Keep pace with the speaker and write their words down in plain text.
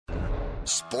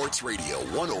Sports Radio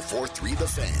 104.3 The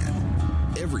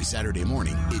Fan. Every Saturday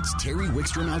morning, it's Terry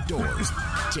Wickstrom Outdoors.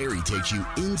 Terry takes you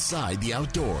inside the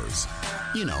outdoors.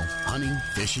 You know, hunting,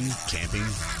 fishing, camping.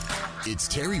 It's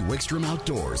Terry Wickstrom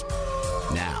Outdoors.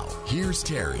 Now, here's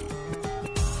Terry.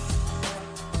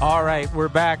 All right, we're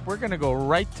back. We're going to go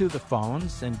right to the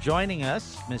phones. And joining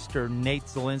us, Mr. Nate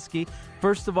Zielinski.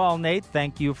 First of all, Nate,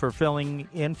 thank you for filling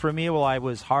in for me while I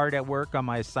was hard at work on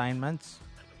my assignments.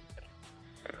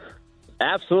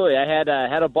 Absolutely. I had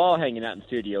a ball hanging out in the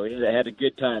studio. I had a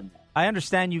good time. I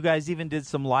understand you guys even did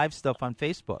some live stuff on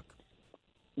Facebook.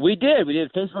 We did. We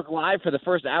did Facebook Live for the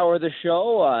first hour of the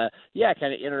show.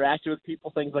 Kind of interacted with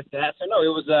people, things like that. So, no, it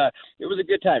was a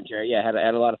good time, Jerry. Yeah, had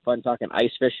a lot of fun talking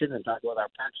ice fishing and talking about our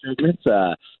park segments.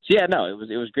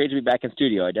 It was great to be back in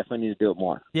studio. I definitely need to do it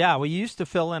more. Yeah, well, you used to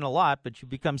fill in a lot, but you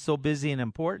become so busy and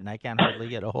important, I can't hardly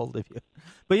get a hold of you.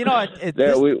 But, you know,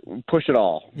 we push it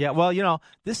all. Yeah, well, you know,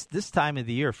 this time of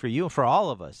the year for you, for all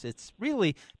of us, it's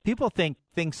really, people think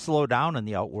things slow down in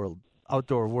the outdoor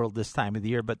world this time of the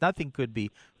year, but nothing could be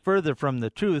further from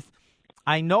the truth.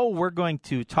 I know we're going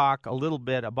to talk a little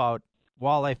bit about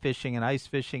walleye fishing and ice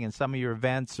fishing and some of your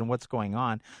events and what's going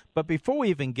on. But before we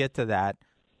even get to that,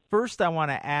 first I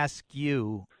want to ask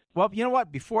you, well, you know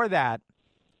what? Before that,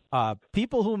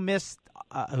 people who missed,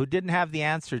 who didn't have the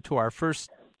answer to our first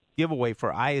giveaway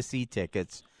for ISE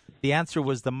tickets, the answer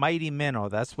was the Mighty Minnow.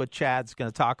 That's what Chad's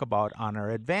going to talk about on our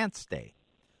advance day.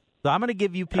 So I'm going to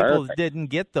give you people that didn't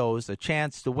get those a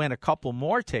chance to win a couple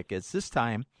more tickets. This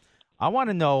time, I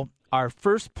want to know our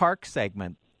first park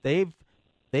segment. They've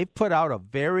put out a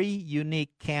very unique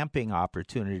camping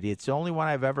opportunity. It's the only one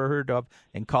I've ever heard of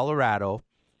in Colorado,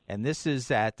 and this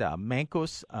is at Manco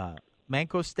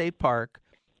State Park,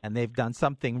 and they've done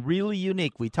something really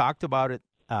unique. We talked about it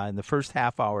in the first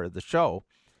half hour of the show,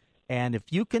 and if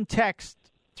you can text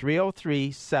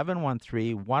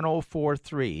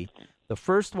 303-713-1043, the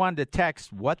first one to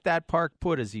text what that park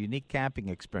put as a unique camping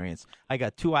experience, I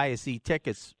got 2 ISE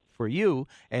tickets for you.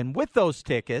 And with those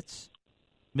tickets,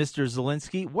 Mr.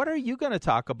 Zielinski, what are you going to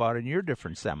talk about in your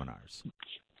different seminars?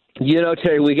 You know,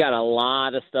 Terry, we got a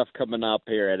lot of stuff coming up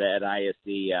here at ISE.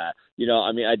 A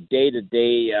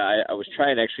day-to-day, I was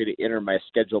trying actually to enter my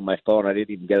schedule on my phone. I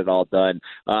didn't even get it all done.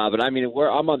 I'm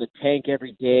on the tank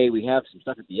every day. We have some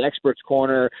stuff at the Experts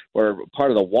Corner. We're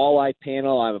part of the walleye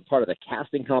panel. I'm a part of the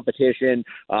casting competition.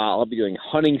 I'll be doing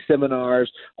hunting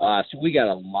seminars. So we got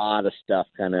a lot of stuff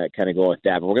kind of going with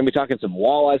that. But we're going to be talking some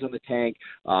walleyes on the tank.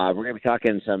 We're going to be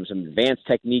talking some advanced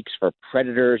techniques for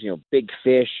predators, big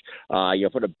fish.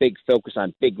 Put a big focus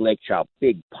on big lake trout,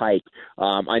 big pike.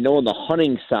 I know on the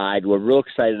hunting side, we're real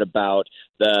excited about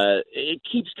it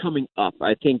keeps coming up.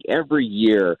 I think every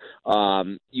year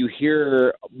you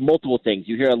hear multiple things.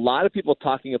 You hear a lot of people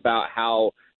talking about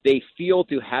how they feel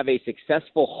to have a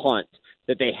successful hunt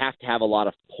that they have to have a lot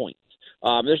of points.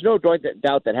 There's no doubt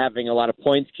that having a lot of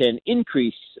points can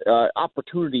increase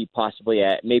opportunity possibly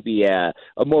at maybe a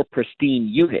more pristine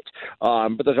unit.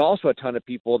 But there's also a ton of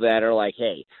people that are like,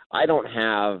 hey, I don't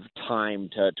have time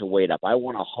to wait up. I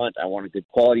want to hunt. I want a good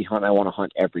quality hunt. I want to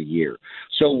hunt every year.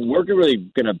 So we're really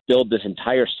going to build this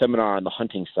entire seminar on the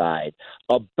hunting side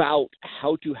about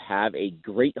how to have a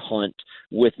great hunt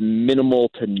with minimal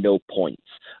to no points.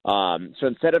 So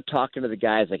instead of talking to the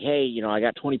guys like, hey, I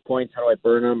got 20 points, how do I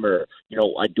burn them? Or,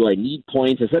 do I need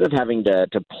points? Instead of having to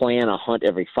plan a hunt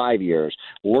every 5 years,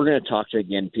 we're going to talk to,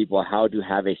 people how to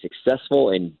have a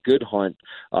successful and good hunt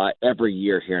every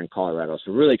year here in Colorado.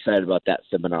 So really excited about that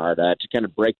seminar to kind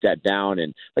of break that down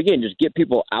and, again, just get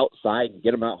people outside and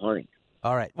get them out hunting.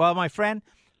 All right. Well, my friend,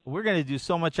 we're going to do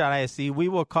so much on ISE. We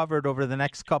will cover it over the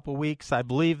next couple weeks. I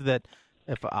believe that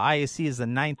if ISE is the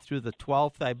 9th through the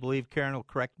 12th, I believe Karen will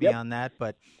correct me on that,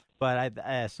 but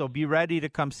so be ready to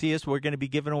come see us. We're going to be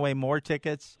giving away more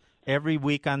tickets every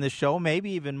week on the show,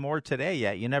 maybe even more today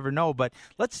yet. You never know. But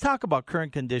let's talk about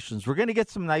current conditions. We're going to get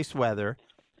some nice weather,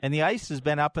 and the ice has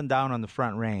been up and down on the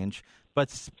Front Range.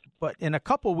 But in a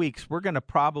couple weeks, we're going to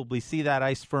probably see that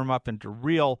ice firm up into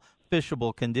real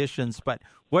fishable conditions. But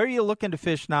where are you looking to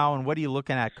fish now, and what are you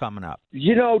looking at coming up?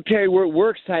 Terry,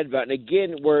 we're excited about it. And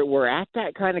again, we're at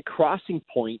that kind of crossing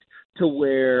point to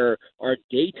where our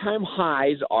daytime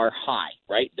highs are high,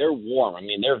 right? They're warm.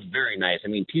 They're very nice.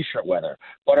 T-shirt weather.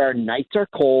 But our nights are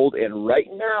cold, and right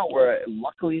now we're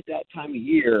luckily at that time of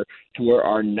year to where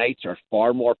our nights are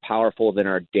far more powerful than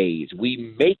our days.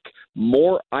 We make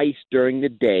more ice during the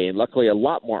day, and luckily a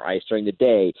lot more ice during the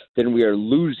day than we are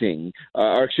losing,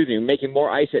 making more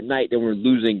ice at night than we're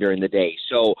losing during the day.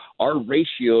 So our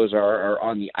ratios are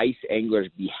on the ice angler's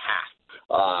behalf.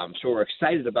 So we're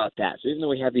excited about that. So even though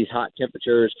we have these hot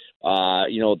temperatures,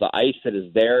 the ice that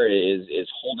is there is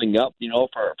holding up,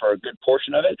 for a good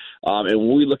portion of it. And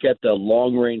when we look at the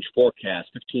long-range forecast,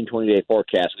 15, 20-day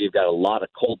forecast, we've got a lot of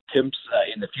cold temps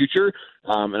in the future.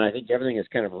 And I think everything is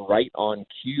kind of right on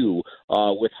cue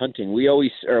with hunting. We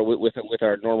always, or with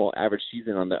our normal average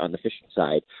season on the fishing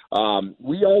side,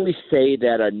 we always say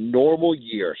that a normal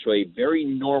year, so a very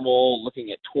normal,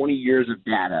 looking at 20 years of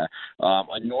data,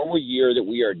 a normal year that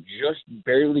we are just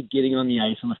barely getting on the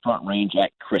ice on the Front Range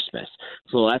at Christmas.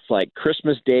 So that's like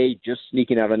Christmas Day, just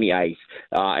sneaking out on the ice.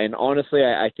 And honestly,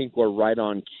 I think we're right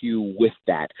on cue with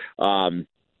that.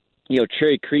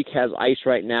 Cherry Creek has ice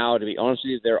right now. To be honest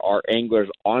with you, there are anglers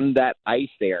on that ice.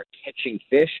 They are catching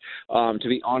fish. To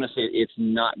be honest, it's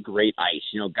not great ice.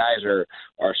 Guys are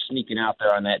sneaking out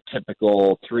there on that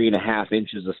typical 3.5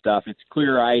 inches of stuff. It's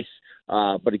clear ice.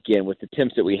 But again, with the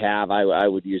temps that we have, I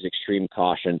would use extreme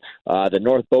caution. The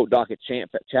North Boat Dock at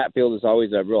Chatfield is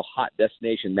always a real hot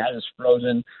destination. That is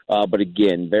frozen, but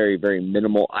again, very, very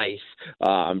minimal ice.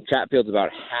 Chatfield's about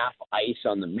half ice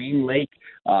on the main lake,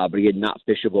 but again, not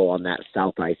fishable on that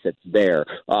south ice that's there.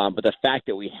 But the fact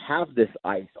that we have this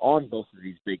ice on both of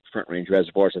these big Front Range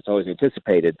reservoirs that's always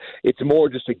anticipated, it's more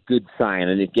just a good sign.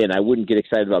 And again, I wouldn't get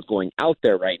excited about going out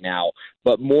there right now,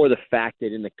 but more the fact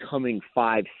that in the coming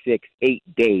 5, 6,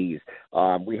 8 days,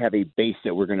 we have a base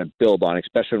that we're going to build on,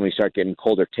 especially when we start getting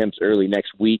colder temps early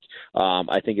next week.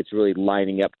 I think it's really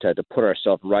lining up to put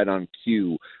ourselves right on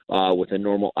cue with a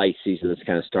normal ice season that's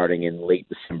kind of starting in late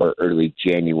December, early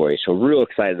January. So real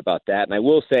excited about that. And I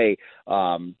will say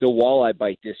the walleye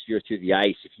bite this year through the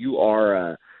ice, if you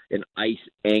are an ice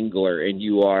angler and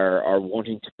you are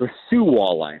wanting to pursue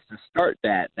walleyes, to start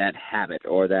that habit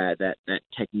or that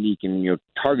technique and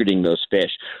targeting those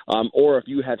fish, or if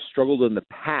you have struggled in the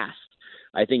past,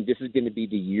 I think this is going to be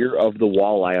the year of the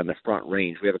walleye on the Front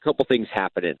Range. We have a couple things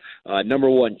happening. Number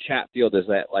one, Chatfield is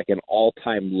at like an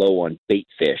all-time low on bait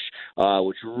fish,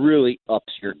 which really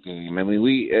ups your game. I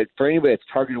mean, for anybody that's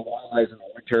targeting walleyes in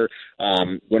the winter,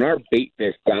 when our bait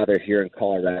fish gather here in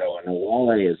Colorado, and a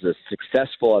walleye is as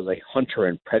successful as a hunter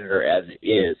and predator as it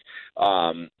is,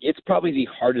 it's probably the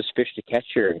hardest fish to catch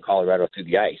here in Colorado through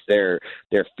the ice. Their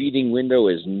feeding window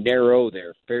is narrow.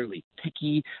 They're fairly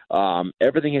picky.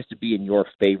 Everything has to be in your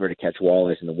favor to catch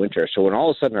walleyes in the winter. So when all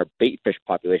of a sudden our bait fish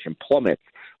population plummets,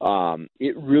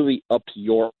 it really ups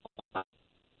your.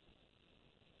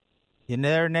 You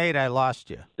there, Nate? I lost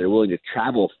you. They're willing to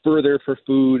travel further for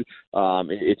food.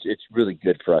 It's really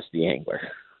good for us, the angler.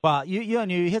 Well,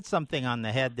 you hit something on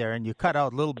the head there, and you cut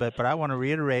out a little bit, but I want to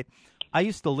reiterate. I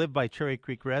used to live by Cherry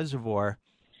Creek Reservoir,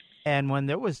 and when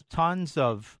there was tons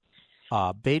of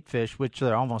bait fish, which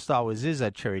there almost always is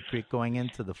at Cherry Creek going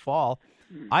into the fall,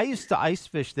 I used to ice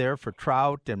fish there for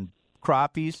trout and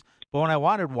crappies. But when I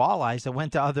wanted walleyes, I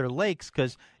went to other lakes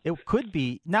because it could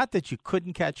be, not that you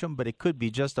couldn't catch them, but it could be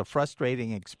just a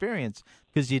frustrating experience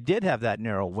because you did have that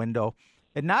narrow window.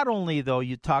 And not only, though,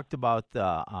 you talked about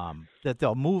that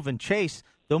they'll move and chase.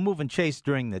 They'll move and chase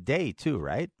during the day, too,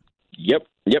 right? Yep,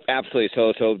 absolutely.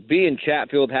 So being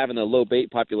Chatfield, having a low bait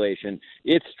population,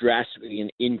 it's drastically going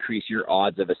to increase your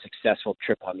odds of a successful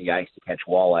trip on the ice to catch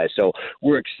walleyes. So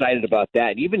we're excited about that.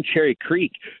 And even Cherry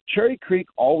Creek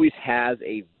always has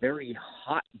a very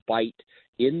hot bite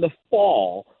in the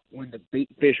fall when the bait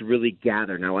fish really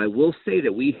gather. Now, I will say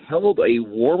that we held a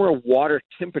warmer water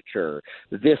temperature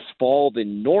this fall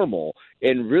than normal,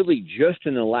 and really just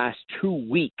in the last 2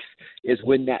 weeks is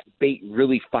when that bait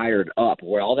really fired up,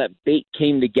 where all that bait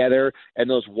came together and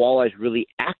those walleyes really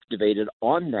activated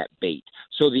on that bait.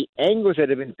 So the anglers that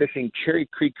have been fishing Cherry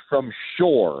Creek from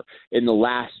shore in the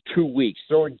last 2 weeks,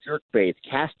 throwing jerk baits,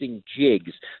 casting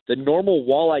jigs, the normal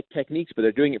walleye techniques, but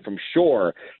they're doing it from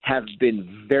shore, have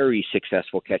been very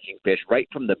successful catching fish right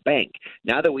from the bank.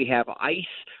 Now that we have ice,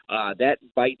 that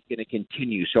bite's going to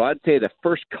continue. So I'd say the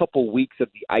first couple weeks of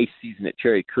the ice season at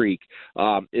Cherry Creek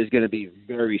is going to be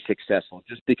very successful,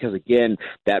 just because, again,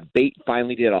 that bait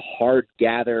finally did a hard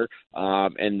gather,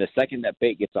 and the second that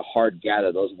bait gets a hard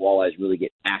gather, those walleyes really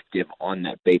get active on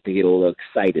that bait. They get a little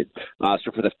excited.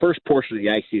 So for the first portion of the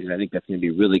ice season, I think that's going to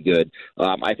be really good.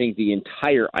 I think the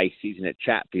entire ice season at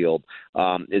Chatfield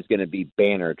is going to be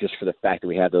banner, just for the fact that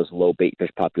we have those low bait fish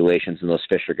populations, and those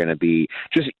fish are going to be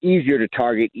just easier to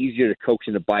target, easier to coax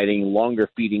into biting, longer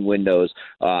feeding windows.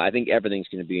 I think everything's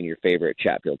going to be in your favor at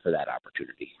Chatfield for that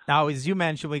opportunity. Now, as you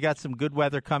mentioned, we got some good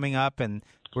weather coming up, and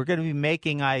we're going to be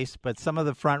making ice, but some of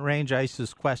the Front Range ice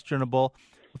is questionable.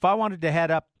 If I wanted to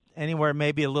head up anywhere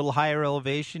maybe a little higher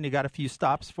elevation, you got a few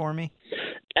stops for me?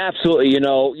 Absolutely.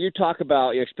 You talk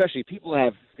about, especially people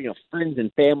have friends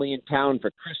and family in town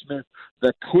for Christmas,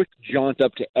 the quick jaunt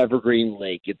up to Evergreen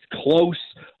Lake. It's close,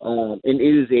 and it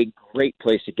is a great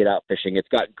place to get out fishing. It's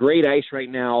got great ice right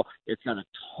now. It's got a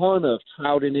ton of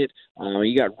trout in it.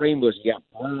 You got rainbows, you got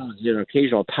browns,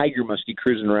 occasional tiger muskie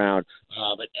cruising around.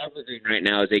 But Evergreen right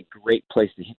now is a great place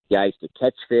to hit the ice to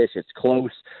catch fish. It's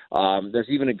close. There's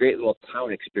even a great little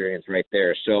town experience right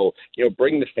there. So,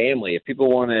 bring the family. If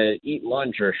people want to eat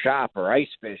lunch or shop or ice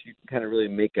fish, you can kind of really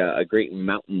make a great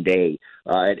mountain day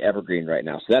at Evergreen right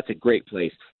now. So that's a great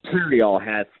place. Tarryall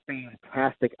has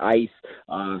fantastic ice,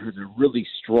 has a really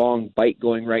strong bite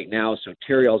going right now. So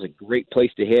Tarryall is a great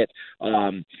place to hit.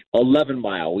 11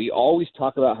 Mile. We always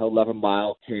talk about how 11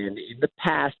 Mile can, in the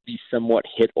past, be somewhat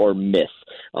hit or miss.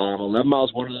 11 Mile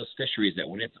is one of those fisheries that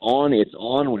when it's on, it's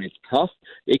on. When it's tough,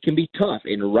 it can be tough.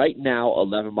 And right now,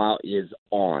 11 Mile is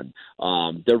on.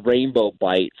 The rainbow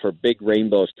bite for big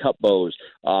rainbows, cut bows,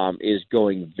 is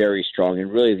going very strong.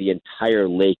 And really, the entire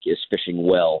lake is fishing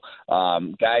well.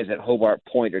 Guys at Hobart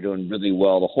Point are doing really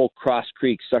well. The whole Cross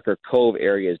Creek, Sucker Cove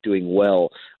area is doing well.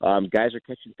 Guys are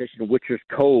catching fish in Witcher's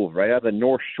Cove, right out of the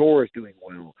North Shore is doing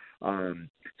well.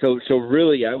 So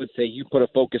really, I would say you put a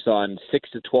focus on 6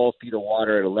 to 12 feet of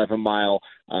water at 11 Mile,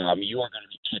 you are going to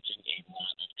be catching a lot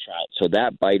of trout. So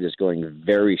that bite is going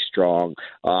very strong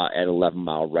at 11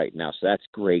 Mile right now. So that's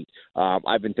great.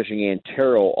 I've been fishing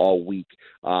Antero all week,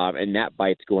 and that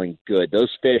bite's going good.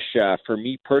 Those fish, for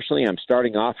me personally, I'm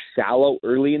starting off shallow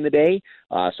early in the day.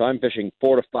 So I'm fishing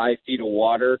 4 to 5 feet of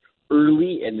water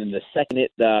early, and then the second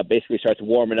it basically starts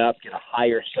warming up, get a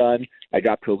higher sun, I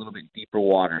drop to a little bit deeper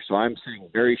water. So I'm sitting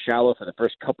very shallow for the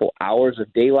first couple hours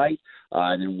of daylight,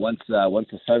 and then once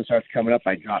the sun starts coming up,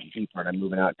 I drop deeper, and I'm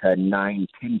moving out to 9,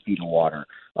 10 feet of water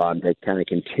to kind of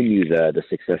continue the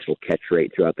successful catch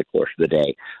rate throughout the course of the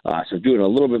day. So doing a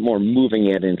little bit more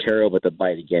moving at Antero, but the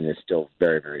bite, again, is still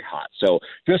very, very hot. So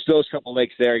just those couple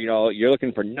lakes there, you're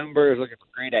looking for numbers, looking for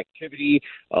great activity.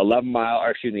 11 Mile,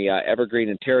 Evergreen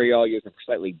and Tarryall, you're looking for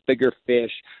slightly bigger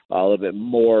fish, a little bit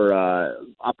more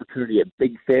opportunity at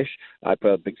big fish. I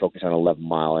put a big focus on 11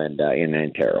 Mile and in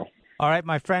Antero. All right,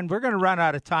 my friend, we're going to run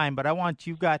out of time, but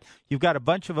you've got a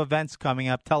bunch of events coming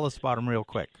up. Tell us about them real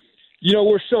quick.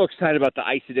 We're so excited about the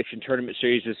Ice Addiction Tournament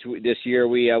Series this year.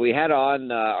 We had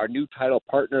on our new title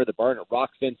partner, the Barnet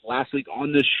Rockfin, last week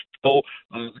on this show.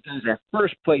 Because our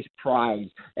first place prize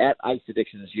at Ice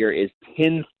Addiction this year is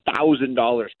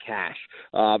 $10,000 cash.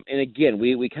 And again,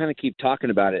 we kind of keep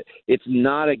talking about it. It's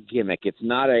not a gimmick. It's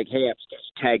not a, hey, I'm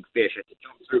supposed to tag fish at the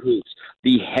jump through hoops.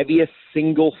 The heaviest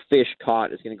single fish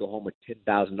caught is going to go home with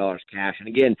 $10,000 cash. And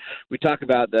again, we talk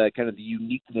about the kind of the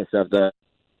uniqueness of the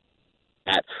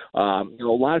that. A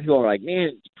lot of people are like, man,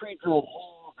 it's pre-drilled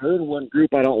hole. I heard one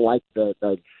group, I don't like the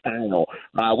style.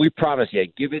 We promise you,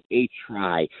 give it a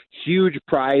try. Huge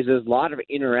prizes, a lot of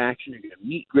interaction. You're going to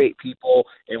meet great people,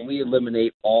 and we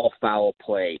eliminate all foul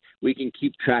play. We can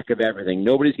keep track of everything.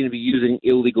 Nobody's going to be using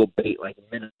illegal bait like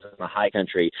minnows in the high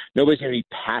country. Nobody's going to be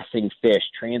passing fish,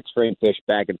 transferring fish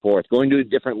back and forth, going to a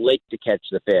different lake to catch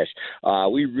the fish.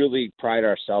 We really pride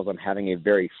ourselves on having a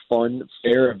very fun,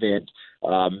 fair event.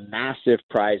 Massive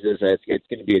prizes. It's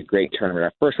going to be a great tournament.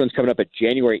 Our first one's coming up at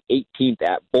January 18th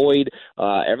at Boyd.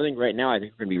 Everything right now, I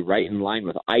think we're going to be right in line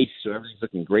with ice, so everything's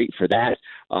looking great for that.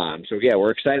 So, yeah,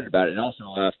 we're excited about it. And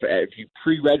also, if you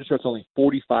pre-register, it's only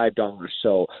 $45.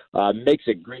 So makes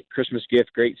a great Christmas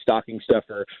gift, great stocking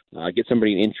stuffer. Get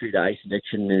somebody an entry to Ice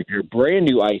Addiction. And if you're a brand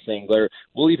new ice angler,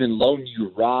 we'll even loan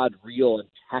you rod, reel, and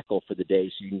tackle for the day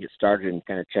so you can get started and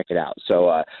kind of check it out. So,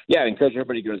 I encourage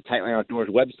everybody to go to the Tightline Outdoors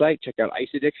website, check out Ice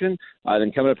Addiction.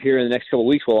 Then coming up here in the next couple of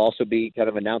weeks, we'll also be kind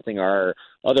of announcing our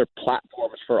other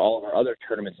platforms for all of our other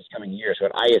tournaments this coming year. So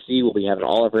at ISE, we'll be having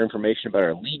all of our information about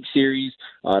our league series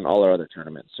and all our other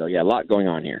tournaments. So, yeah, a lot going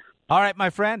on here. All right, my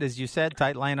friend, as you said,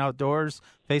 Tightline Outdoors,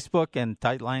 Facebook and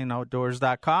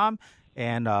TightlineOutdoors.com.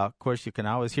 And, of course, you can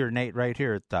always hear Nate right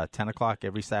here at 10 o'clock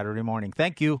every Saturday morning.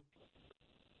 Thank you.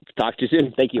 Talk to you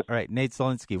soon. Thank you. All right, Nate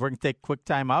Zielinski. We're going to take a quick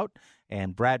time out,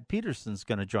 and Brad Peterson's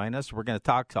going to join us. We're going to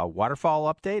talk a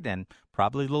waterfall update and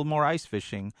probably a little more ice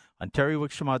fishing on Terry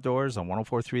Wickstrom Outdoors on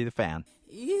 104.3 The Fan.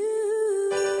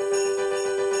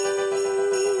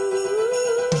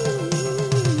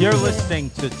 You're listening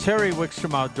to Terry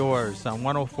Wickstrom Outdoors on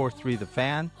 104.3 The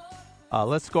Fan.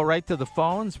 Let's go right to the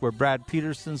phones where Brad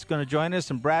Peterson's going to join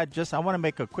us. And, Brad, I want to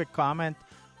make a quick comment.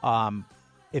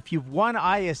 If you've won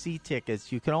ISE tickets,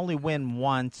 you can only win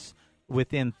once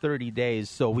within 30 days,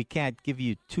 so we can't give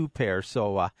you two pairs.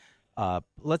 So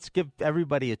let's give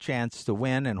everybody a chance to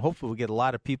win, and hopefully we'll get a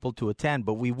lot of people to attend.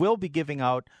 But we will be giving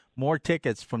out more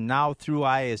tickets from now through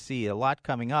ISE, a lot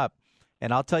coming up.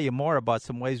 And I'll tell you more about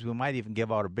some ways we might even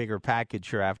give out a bigger package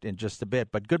here after in just a bit.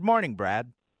 But good morning,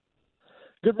 Brad.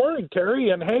 Good morning,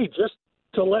 Terry. And hey, just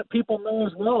to let people know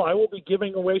as well, I will be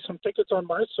giving away some tickets on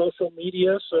my social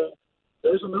media. So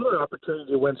there's another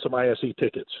opportunity to win some ISE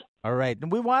tickets. All right.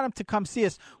 And we want them to come see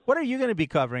us. What are you going to be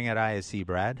covering at ISE,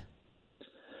 Brad?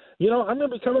 You know, I'm going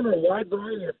to be covering a wide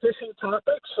variety of fishing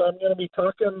topics. I'm going to be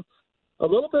talking a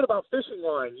little bit about fishing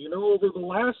line. You know, over the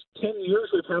last 10 years,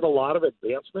 we've had a lot of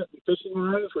advancement in fishing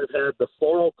lines. We've had the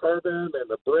fluorocarbon and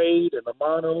the braid and the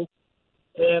mono.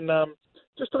 And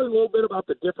just talking a little bit about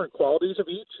the different qualities of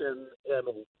each and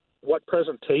what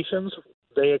presentations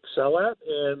they excel at.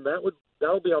 And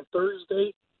that'll be on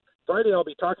Thursday. Friday, I'll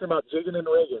be talking about jigging and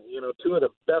rigging, you know, two of the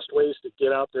best ways to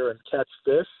get out there and catch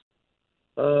fish.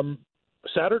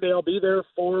 Saturday, I'll be there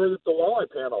for the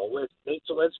walleye panel with Nate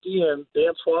Zielinski and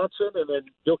Dan Swanson, and then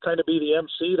you'll kind of be the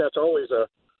MC. That's always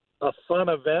a fun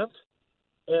event.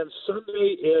 And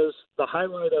Sunday is the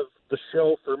highlight of the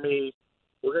show for me.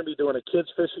 We're going to be doing a kids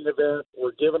fishing event.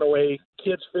 We're giving away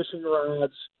kids fishing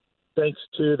rods thanks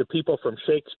to the people from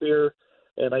Shakespeare.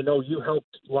 And I know you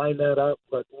helped line that up,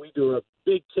 but we do a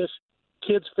big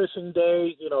kids fishing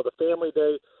day, you know, the family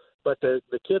day. But the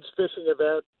kids fishing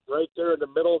event right there in the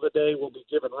middle of the day, we'll be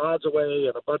giving rods away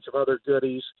and a bunch of other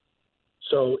goodies.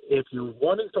 So if you're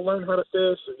wanting to learn how to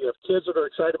fish, or you have kids that are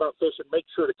excited about fishing, make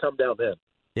sure to come down then.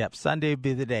 Yep, Sunday would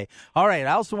be the day. All right,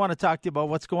 I also want to talk to you about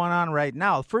what's going on right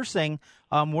now. First thing,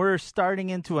 we're starting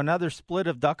into another split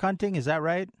of duck hunting. Is that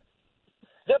right?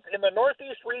 Yep, in the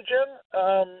Northeast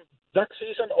region, duck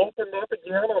season opened up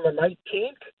again on the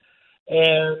 19th,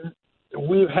 and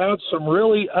we've had some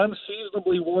really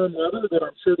unseasonably warm weather that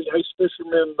I'm sure the ice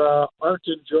fishermen aren't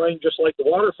enjoying, just like the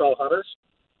waterfowl hunters.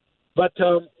 But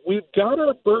we've got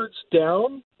our birds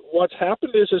down. What's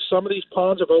happened is some of these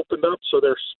ponds have opened up, so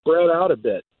they're spread out a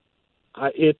bit.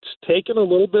 It's taken a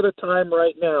little bit of time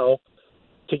right now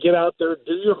to get out there,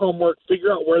 do your homework,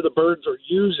 figure out where the birds are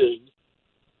using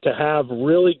to have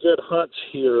really good hunts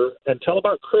here until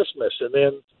about Christmas. And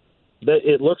then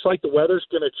it looks like the weather's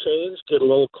going to change, get a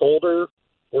little colder.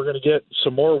 We're going to get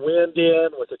some more wind in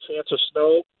with a chance of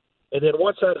snow. And then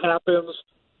once that happens,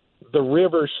 the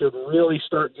river should really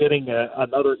start getting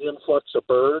another influx of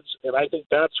birds. And I think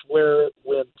that's when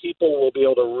people will be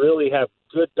able to really have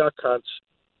good duck hunts.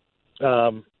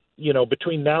 You know,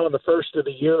 between now and the first of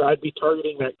the year, I'd be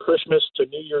targeting that Christmas to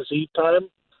New Year's Eve time.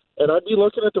 And I'd be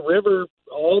looking at the river,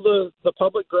 all the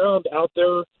public ground out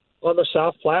there on the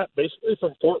South Platte, basically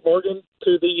from Fort Morgan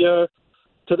to the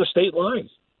state line.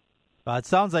 It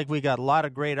sounds like we got a lot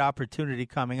of great opportunity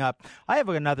coming up. I have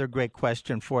another great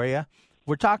question for you.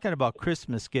 We're talking about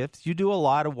Christmas gifts. You do a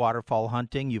lot of waterfowl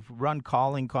hunting. You've run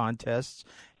calling contests.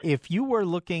 If you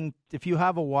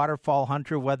have a waterfowl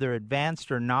hunter, whether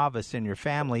advanced or novice in your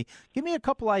family, give me a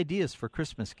couple ideas for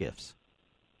Christmas gifts.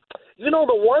 You know,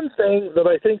 the one thing that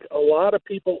I think a lot of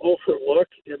people overlook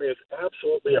and is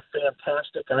absolutely a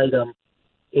fantastic item,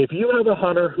 if you have a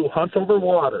hunter who hunts over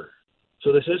water,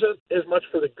 so this isn't as much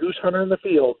for the goose hunter in the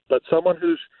field, but someone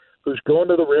who's going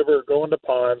to the river, going to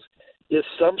ponds, is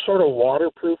some sort of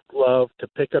waterproof glove to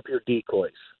pick up your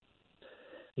decoys.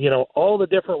 You know, all the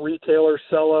different retailers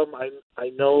sell them. I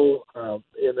know,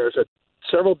 and there's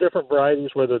several different varieties,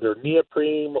 whether they're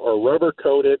neoprene or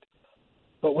rubber-coated.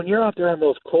 But when you're out there on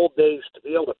those cold days, to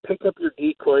be able to pick up your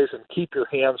decoys and keep your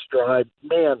hands dry,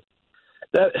 man,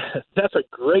 that's a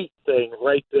great thing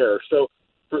right there. So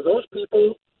for those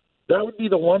people, that would be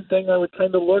the one thing I would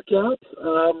kind of look at.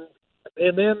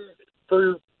 And then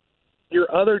for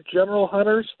your other general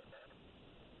hunters,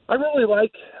 I really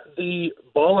like the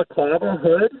balaclava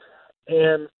hood.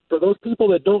 And for those people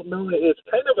that don't know, it's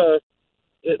kind of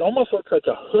it almost looks like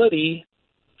a hoodie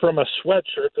from a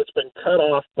sweatshirt that's been cut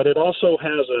off, but it also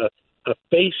has a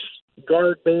face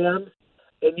guard band,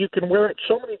 and you can wear it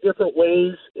so many different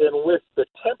ways. And with the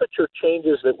temperature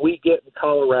changes that we get in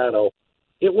Colorado,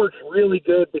 it works really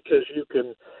good because you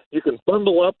can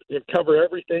bundle up and cover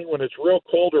everything when it's real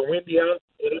cold or windy out,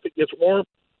 and if it gets warm,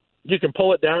 you can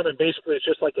pull it down, and basically it's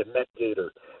just like a neck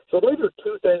gaiter. So those are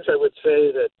two things I would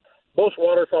say that most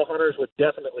waterfowl hunters would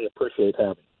definitely appreciate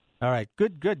having. All right,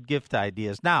 good gift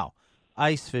ideas. Now,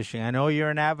 ice fishing. I know you're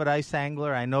an avid ice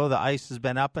angler. I know the ice has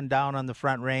been up and down on the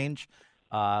Front Range.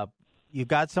 You've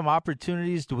got some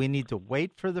opportunities. Do we need to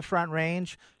wait for the Front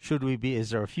Range? Is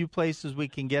there a few places we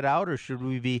can get out, or should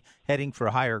we be heading for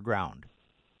higher ground?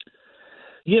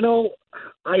 You know,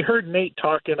 I heard Nate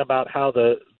talking about how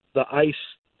the ice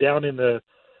down in the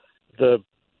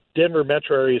Denver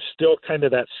metro area is still kind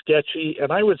of that sketchy,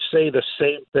 and I would say the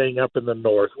same thing up in the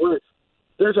north.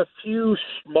 There's a few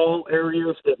small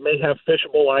areas that may have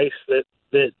fishable ice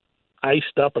that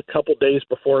iced up a couple days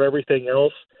before everything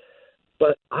else.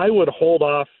 But I would hold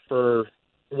off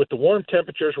with the warm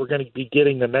temperatures we're going to be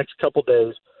getting the next couple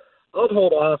days. I'll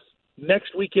hold off.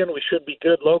 Next weekend we should be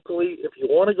good locally. If you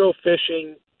want to go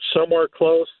fishing somewhere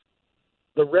close,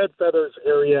 the Red Feathers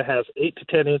area has 8 to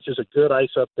 10 inches of good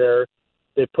ice up there.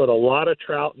 They put a lot of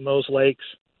trout in those lakes,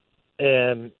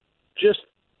 and just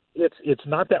it's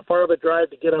not that far of a drive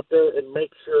to get up there and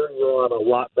make sure you're on a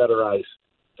lot better ice.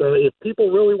 So if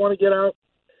people really want to get out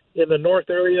in the north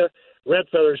area, Red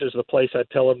Feathers is the place I'd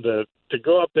tell them to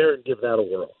go up there and give that a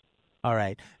whirl. All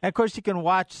right. And, of course, you can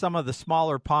watch some of the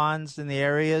smaller ponds in the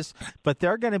areas, but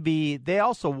they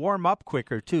also warm up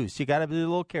quicker, too, so you got to be a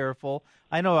little careful.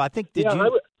 I think,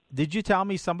 did you tell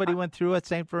me somebody went through at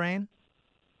St. Vrain?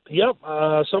 Yep.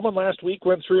 Someone last week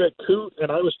went through at Coot,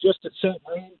 and I was just at St.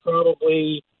 Vrain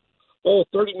probably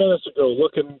 30 minutes ago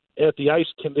looking at the ice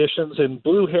conditions, and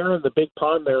Blue Heron, the big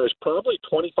pond there, is probably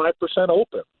 25%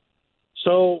 open.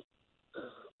 So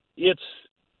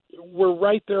we're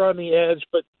right there on the edge,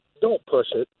 but don't push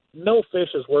it. No fish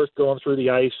is worth going through the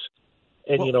ice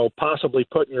and, possibly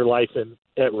putting your life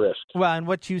at risk. Well, and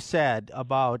what you said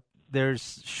about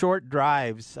there's short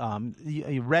drives,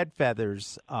 Red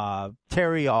Feathers,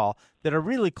 Tarryall, that are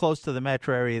really close to the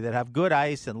metro area that have good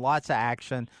ice and lots of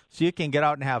action, so you can get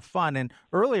out and have fun. And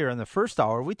earlier in the first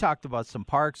hour, we talked about some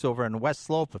parks over in West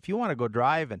Slope. If you want to go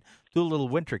drive and do a little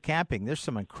winter camping, there's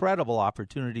some incredible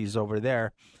opportunities over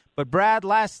there. But, Brad,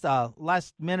 last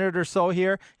minute or so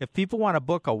here, if people want to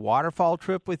book a waterfall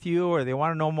trip with you or they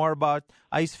want to know more about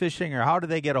ice fishing, or how do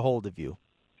they get a hold of you?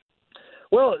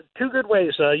 Well, two good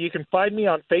ways. You can find me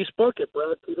on Facebook at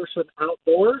Brad Peterson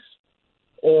Outdoors,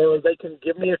 or they can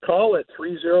give me a call at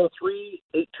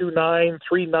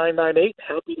 303-829-3998.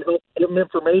 Happy to help give them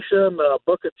information,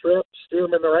 book a trip, steer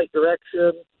them in the right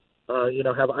direction,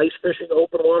 have ice fishing,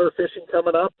 open water fishing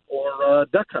coming up, or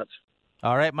duck hunts.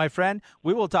 All right, my friend,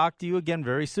 we will talk to you again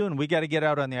very soon. We got to get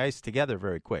out on the ice together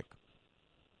very quick.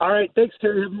 All right, thanks,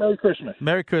 Terry. Merry Christmas.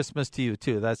 Merry Christmas to you,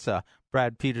 too. That's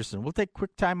Brad Peterson. We'll take a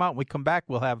quick time out. When we come back,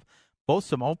 we'll have both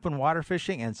some open water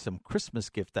fishing and some Christmas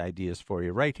gift ideas for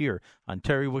you right here on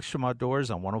Terry Wickstrom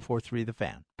Outdoors on 104.3 The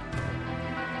Fan.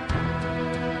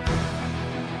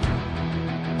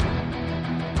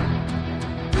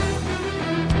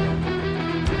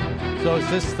 So is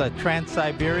this the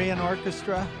Trans-Siberian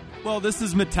Orchestra? Well, this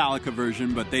is Metallica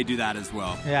version, but they do that as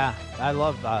well. Yeah, I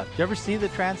love did you ever see the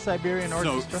Trans-Siberian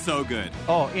Orchestra? So good.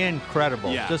 Oh,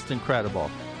 incredible. Yeah. Just incredible.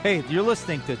 Hey, you're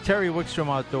listening to Terry Wickstrom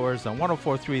Outdoors on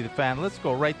 104.3 The Fan. Let's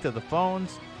go right to the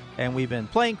phones. And we've been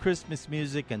playing Christmas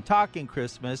music and talking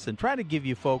Christmas and trying to give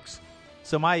you folks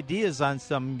some ideas on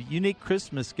some unique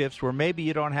Christmas gifts where maybe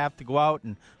you don't have to go out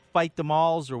and fight the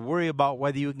malls or worry about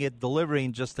whether you can get delivery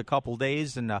in just a couple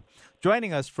days. And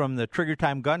joining us from the Trigger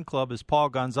Time Gun Club is Paul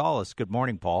Gonzalez. Good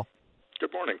morning, Paul.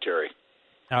 Good morning, Terry.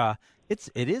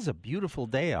 It is a beautiful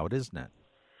day out, isn't it?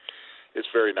 It's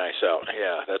very nice out.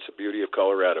 Yeah, that's the beauty of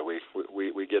Colorado. We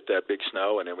get that big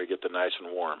snow, and then we get the nice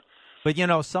and warm. But,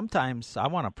 sometimes I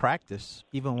want to practice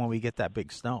even when we get that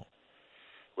big snow.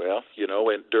 Well,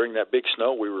 and during that big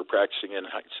snow, we were practicing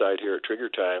inside here at Trigger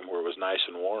Time where it was nice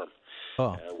and warm.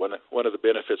 Oh. One of the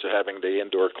benefits of having the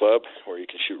indoor club where you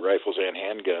can shoot rifles and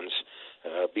handguns,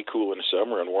 be cool in the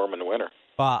summer and warm in the winter.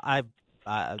 Well,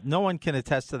 no one can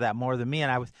attest to that more than me.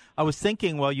 And I was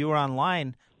thinking while you were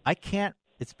online,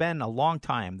 it's been a long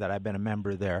time that I've been a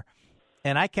member there.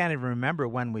 And I can't even remember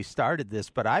when we started this,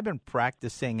 but I've been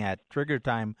practicing at Trigger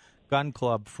Time Gun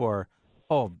Club for,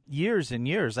 years and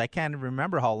years. I can't even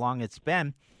remember how long it's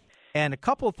been. And a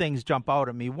couple of things jump out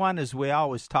at me. One is we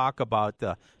always talk about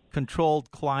the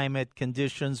controlled climate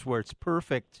conditions where it's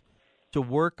perfect to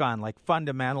work on, like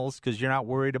fundamentals, because you're not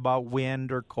worried about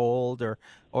wind or cold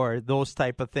or those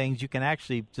type of things. You can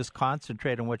actually just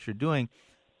concentrate on what you're doing.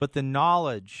 But the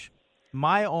knowledge,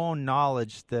 my own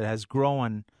knowledge that has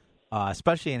grown,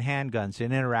 especially in handguns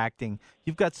and interacting,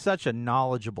 you've got such a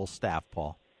knowledgeable staff,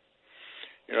 Paul.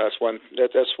 That's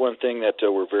one thing that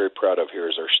we're very proud of here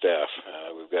is our staff.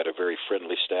 We've got a very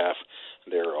friendly staff.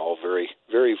 They're all very,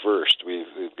 very versed.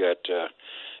 We've got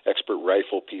expert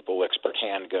rifle people, expert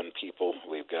handgun people.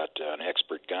 We've got an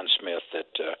expert gunsmith that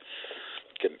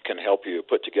can help you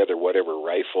put together whatever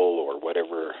rifle or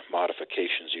whatever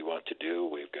modifications you want to do.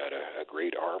 We've got a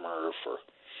great armor for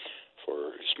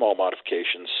small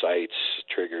modifications, sights,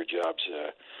 trigger jobs.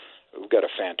 We've got a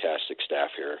fantastic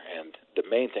staff here, and the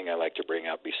main thing I like to bring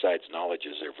out besides knowledge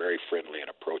is they're very friendly and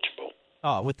approachable.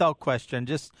 Oh, without question,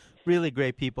 just really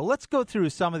great people. Let's go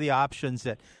through some of the options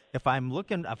that if I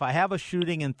have a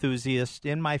shooting enthusiast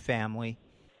in my family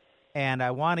and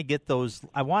I want to get those.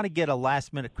 I want to get a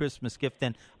last-minute Christmas gift.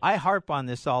 And I harp on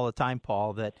this all the time,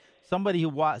 Paul, that somebody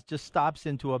who just stops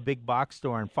into a big box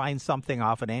store and finds something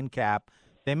off an end cap,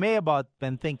 they may have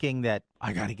been thinking that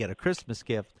I got to get a Christmas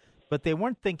gift, but they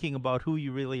weren't thinking about who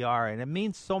you really are. And it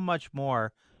means so much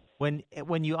more when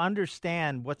you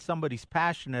understand what somebody's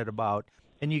passionate about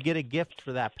and you get a gift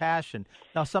for that passion.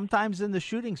 Now, sometimes in the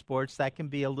shooting sports, that can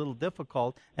be a little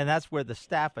difficult, and that's where the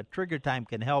staff at Trigger Time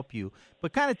can help you.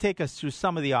 But kind of take us through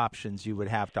some of the options you would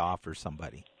have to offer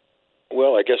somebody.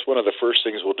 Well, I guess one of the first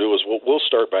things we'll do is we'll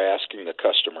start by asking the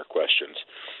customer questions.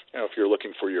 If you're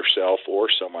looking for yourself or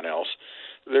someone else,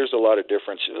 there's a lot of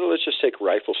difference. Let's just take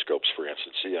rifle scopes, for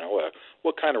instance.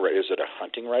 What kind of is it? A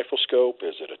hunting rifle scope?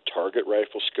 Is it a target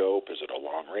rifle scope? Is it a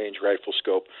long-range rifle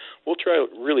scope? We'll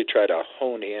really try to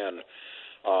hone in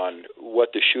on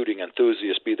what the shooting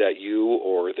enthusiast, be that you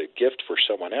or the gift for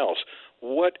someone else,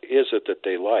 what is it that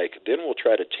they like? Then we'll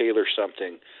try to tailor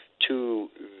something to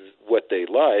what they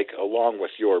like along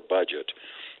with your budget.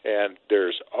 And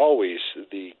there's always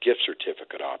the gift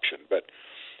certificate option, but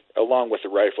along with the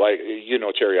rifle,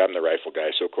 Terry, I'm the rifle guy,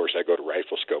 so of course I go to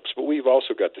rifle scopes. But we've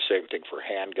also got the same thing for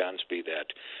handguns, be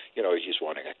that, he's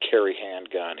wanting a carry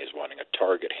handgun, he's wanting a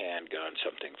target handgun,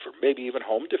 something for maybe even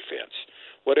home defense.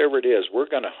 Whatever it is, we're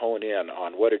going to hone in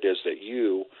on what it is that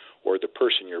you or the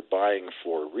person you're buying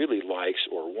for really likes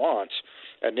or wants,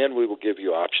 and then we will give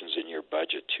you options in your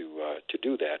budget to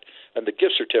do that. And the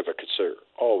gift certificates are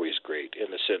always great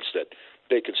in the sense that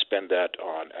they can spend that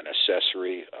on an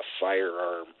accessory, a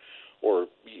firearm, or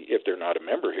if they're not a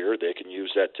member here, they can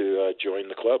use that to join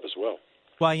the club as well.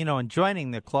 Well, in joining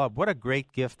the club, what a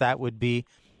great gift that would be,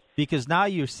 because now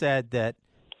you said that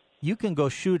you can go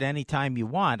shoot anytime you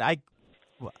want.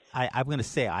 I'm going to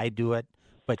say I do it,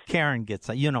 but Karen gets,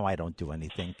 I don't do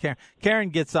anything. Karen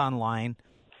gets online,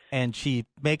 and she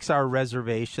makes our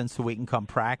reservations so we can come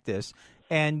practice.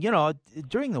 And,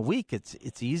 during the week,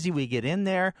 it's easy. We get in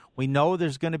there. We know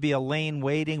there's going to be a lane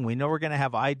waiting. We know we're going to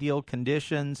have ideal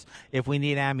conditions. If we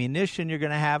need ammunition, you're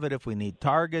going to have it. If we need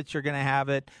targets, you're going to have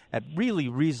it. At really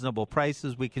reasonable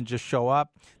prices, we can just show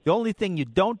up. The only thing you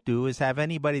don't do is have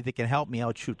anybody that can help me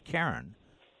outshoot Karen.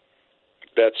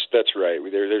 That's right.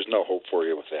 There's no hope for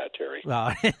you with that, Terry.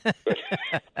 Well, but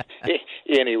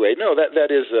anyway, no,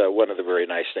 that is one of the very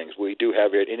nice things. We do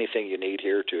have anything you need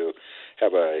here to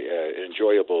have a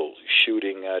enjoyable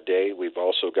shooting day. We've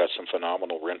also got some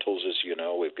phenomenal rentals, as you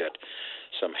know. We've got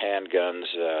some handguns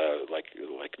like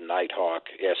Nighthawk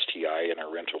STI in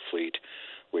our rental fleet.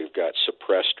 We've got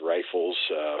suppressed rifles,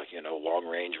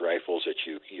 long-range rifles that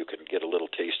you can get a little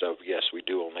taste of. Yes, we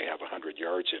do only have 100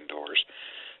 yards indoors.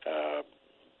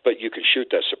 But you can shoot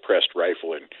that suppressed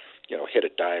rifle and, hit a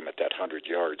dime at that 100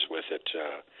 yards with it.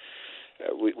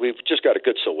 We've just got a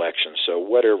good selection. So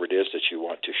whatever it is that you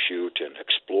want to shoot and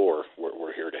explore,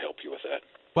 we're here to help you with that.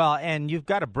 Well, and you've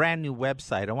got a brand new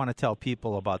website. I want to tell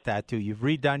people about that, too. You've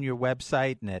redone your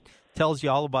website, and it tells you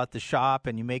all about the shop,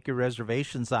 and you make your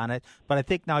reservations on it. But I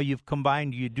think now you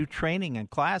do training and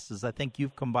classes. I think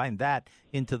you've combined that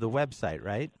into the website,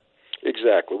 right?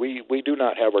 Exactly. We do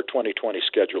not have our 2020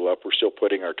 schedule up. We're still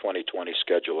putting our 2020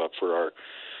 schedule up for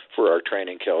our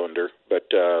training calendar, but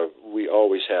we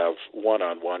always have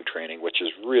one-on-one training, which is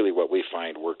really what we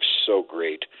find works so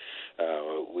great.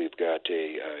 We've got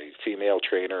a female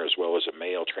trainer as well as a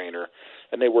male trainer,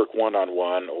 and they work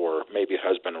one-on-one, or maybe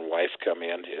husband and wife come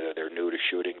in. They're new to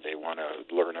shooting. They want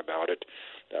to learn about it.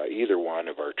 Either one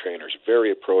of our trainers,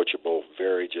 very approachable,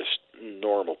 very just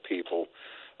normal people.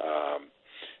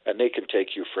 And they can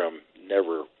take you from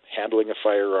never handling a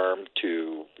firearm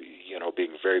to,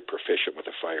 being very proficient with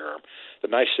a firearm. The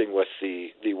nice thing with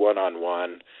the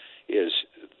one-on-one is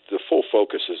the full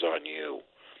focus is on you.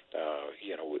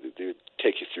 They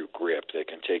take you through grip. They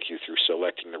can take you through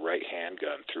selecting the right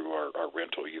handgun through our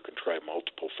rental. You can try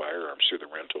multiple firearms through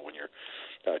the rental when you're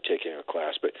taking a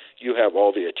class. But you have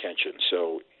all the attention.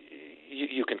 So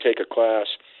you can take a class.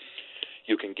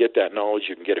 You can get that knowledge.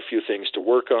 You can get a few things to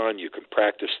work on. You can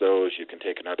practice those. You can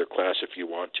take another class if you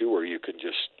want to, or you can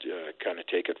just kind of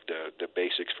take the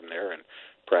basics from there and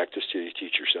practice till you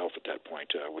teach yourself at that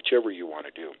point, whichever you want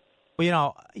to do.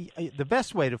 Well, the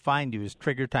best way to find you is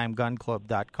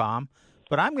TriggerTimeGunClub.com.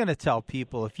 But I'm going to tell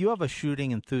people, if you have a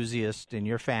shooting enthusiast in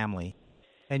your family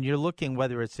and you're looking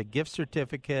whether it's a gift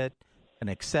certificate, an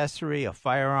accessory, a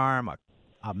firearm,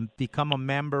 become a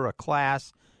member, a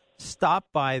class, stop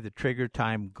by the Trigger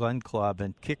Time Gun Club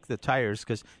and kick the tires,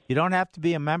 because you don't have to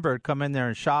be a member to come in there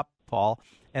and shop, Paul.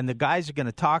 And the guys are going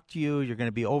to talk to you. You're going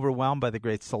to be overwhelmed by the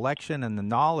great selection and the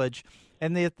knowledge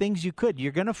and the things you could.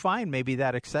 You're going to find maybe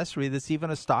that accessory that's even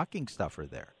a stocking stuffer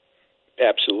there.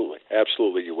 Absolutely.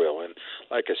 Absolutely you will. And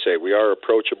like I say, we are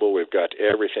approachable. We've got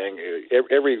everything.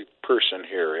 Every person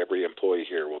here, every employee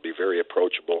here will be very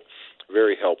approachable,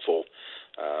 very helpful.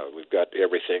 We've got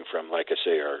everything from, like I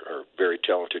say, our very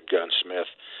talented gunsmith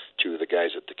to the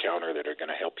guys at the counter that are going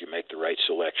to help you make the right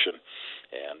selection.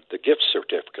 And the gift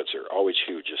certificates are always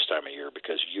huge this time of year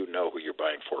because you know who you're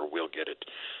buying for will get it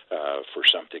for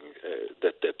something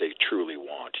that they truly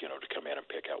want, to come in and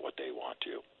pick out what they want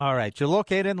to. All right. You're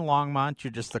located in Longmont.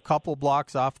 You're just a couple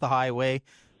blocks off the highway.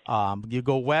 You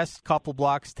go west, couple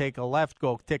blocks, take a left,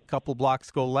 take a couple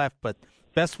blocks, go left. But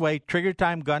best way,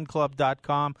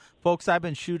 TriggerTimeGunClub.com. Folks, I've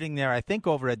been shooting there, I think,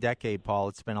 over a decade, Paul.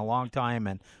 It's been a long time,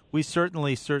 and we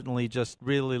certainly just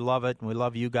really love it, and we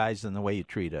love you guys and the way you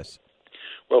treat us.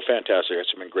 Well, fantastic.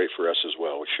 It's been great for us as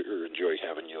well. We sure enjoy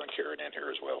having you and Karen in here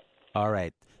as well. All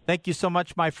right. Thank you so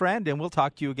much, my friend, and we'll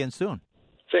talk to you again soon.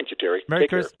 Thank you, Terry.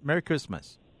 Merry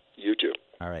Christmas. You too.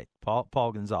 All right.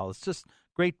 Paul Gonzalez. Just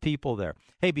great people there.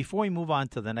 Hey, before we move on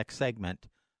to the next segment,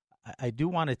 I do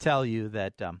want to tell you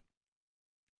that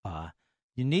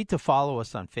you need to follow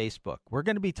us on Facebook. We're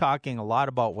going to be talking a lot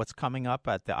about what's coming up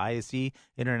at the ISE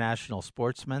International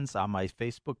Sportsman's on my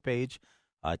Facebook page,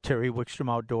 Terry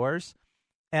Wickstrom Outdoors.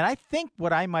 And I think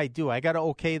what I might do, I got to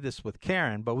okay this with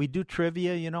Karen, but we do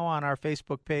trivia, on our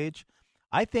Facebook page.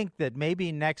 I think that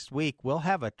maybe next week we'll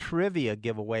have a trivia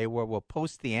giveaway where we'll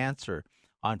post the answer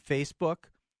on Facebook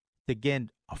to get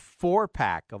a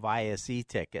 4-pack of ISE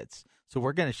tickets.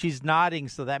 So she's nodding,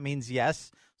 so that means yes.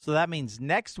 So that means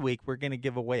next week we're going to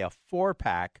give away a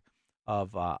 4-pack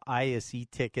of ISE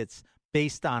tickets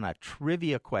based on a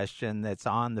trivia question that's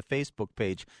on the Facebook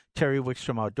page, Terry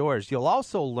Wickstrom Outdoors. You'll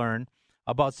also learn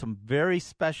about some very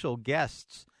special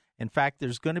guests. In fact,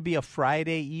 there's going to be a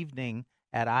Friday evening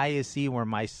at ISE where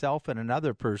myself and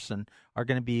another person are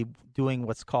going to be doing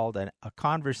what's called a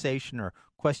conversation or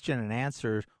question and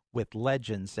answer with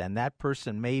legends, and that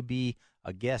person may be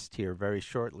a guest here very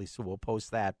shortly, so we'll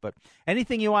post that. But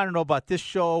anything you want to know about this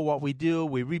show, what we do,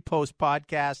 we repost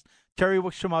podcasts, Terry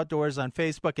Wickstrom Outdoors on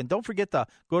Facebook, and don't forget to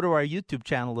go to our YouTube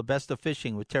channel, The Best of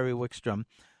Fishing with Terry Wickstrom.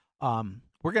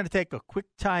 We're going to take a quick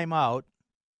time out,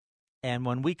 and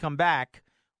when we come back,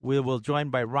 we will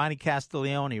join by Ronnie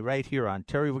Castiglione right here on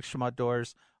Terry Wickstrom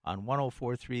Outdoors on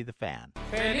 104.3 The Fan.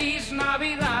 Feliz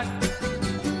Navidad,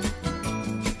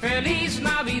 Feliz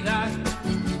Navidad,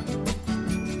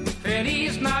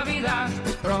 Feliz Navidad,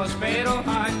 próspero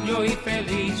año y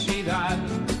felicidad.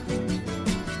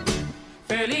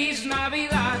 Feliz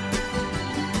Navidad,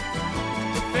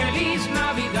 Feliz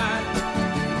Navidad,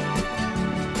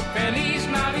 Feliz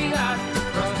Navidad,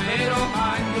 próspero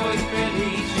año y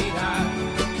felicidad.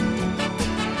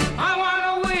 I want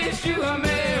to wish you a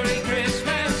Merry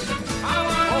Christmas. I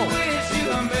want to wish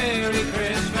you a Merry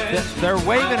Christmas. They're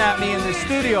waving at me in the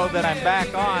studio that I'm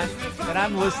back on, and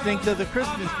I'm listening to the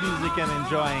Christmas music and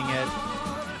enjoying it.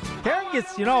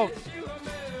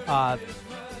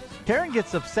 Karen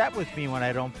gets upset with me when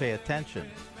I don't pay attention,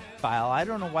 Kyle. I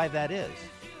don't know why that is.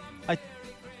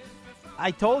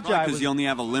 I told you because you only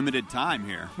have a limited time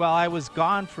here. Well, I was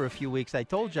gone for a few weeks. I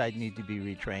told you I'd need to be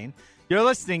retrained. You're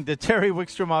listening to Terry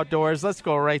Wickstrom Outdoors. Let's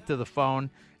go right to the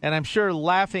phone. And I'm sure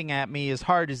laughing at me as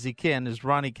hard as he can is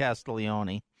Ronnie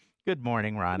Castiglione. Good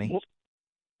morning, Ronnie. Well,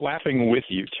 laughing with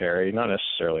you, Terry, not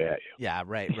necessarily at you. Yeah,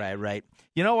 right.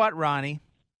 You know what, Ronnie?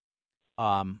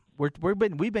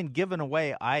 We've been giving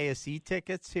away ISE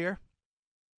tickets here,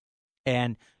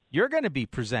 and you're going to be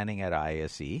presenting at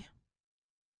ISE.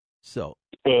 So,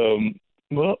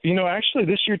 well, actually,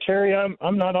 this year, Terry,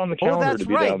 I'm not on the calendar to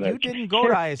be down there. You didn't go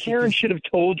to ISE. Karen should have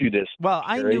told you this. Well,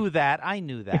 Terry. I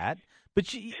knew that.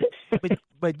 But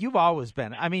you've always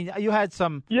been. I mean, you had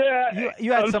some. Yeah,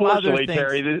 you had some other things.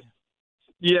 Terry,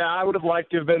 yeah, I would have liked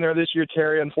to have been there this year,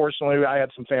 Terry. Unfortunately, I had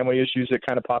some family issues that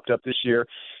kind of popped up this year,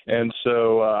 and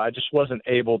so I just wasn't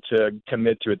able to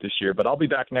commit to it this year. But I'll be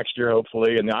back next year,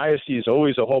 hopefully. And the ISE is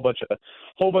always a whole bunch of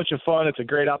fun. It's a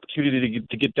great opportunity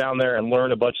to get down there and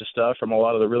learn a bunch of stuff from a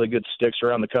lot of the really good sticks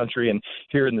around the country and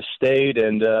here in the state.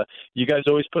 And you guys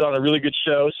always put on a really good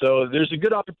show, so there's a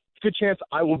good chance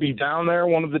I will be down there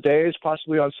one of the days,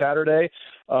 possibly on Saturday.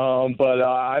 But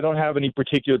I don't have any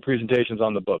particular presentations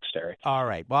on the books, Terry. All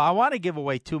right. Well, I want to give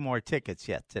away 2 more tickets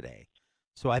yet today.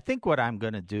 So I think what I'm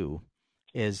going to do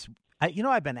is,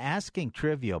 I've been asking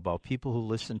trivia about people who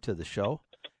listen to the show,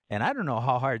 and I don't know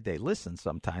how hard they listen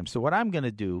sometimes. So what I'm going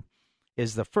to do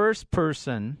is the first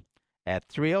person at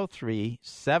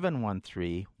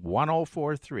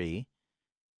 303-713-1043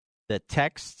 that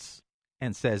texts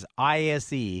and says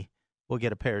ISE will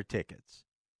get a pair of tickets.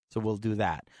 So we'll do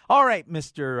that. All right,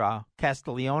 Mr.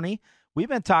 Castiglione, we've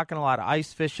been talking a lot of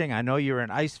ice fishing. I know you're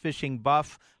an ice fishing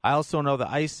buff. I also know the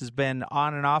ice has been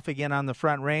on and off again on the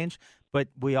Front Range, but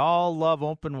we all love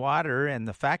open water, and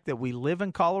the fact that we live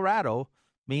in Colorado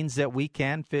means that we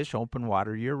can fish open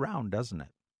water year-round, doesn't it?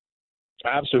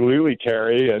 Absolutely,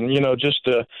 Terry. And, just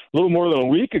a little more than a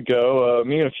week ago,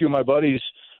 me and a few of my buddies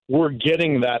were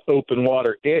getting that open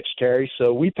water itch, Terry.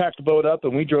 So we packed the boat up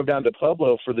and we drove down to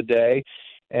Pueblo for the day.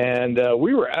 And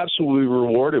we were absolutely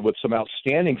rewarded with some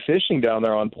outstanding fishing down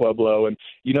there on Pueblo. And,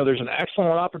 there's an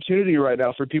excellent opportunity right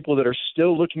now for people that are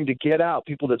still looking to get out,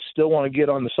 people that still want to get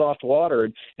on the soft water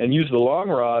and use the long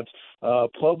rods.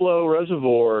 Pueblo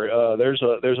Reservoir, there's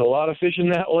a lot of fish in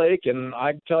that lake. And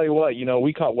I tell you what,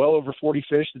 we caught well over 40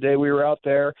 fish the day we were out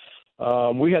there.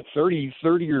 We had 30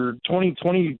 or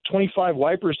 25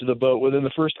 wipers to the boat within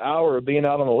the first hour of being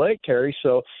out on the lake, Terry.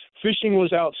 So fishing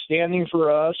was outstanding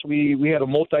for us. We had a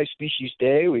multi-species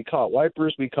day. We caught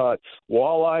wipers. We caught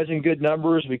walleyes in good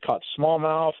numbers. We caught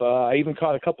smallmouth. I even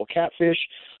caught a couple catfish.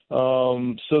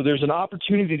 So there's an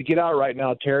opportunity to get out right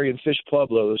now, Terry, and fish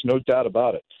Pueblo. There's no doubt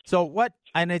about it. So what,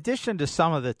 in addition to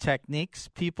some of the techniques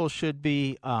people should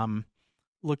be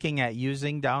looking at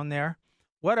using down there,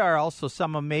 what are also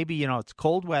some of maybe, it's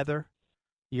cold weather.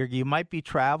 You might be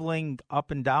traveling up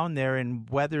and down there in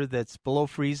weather that's below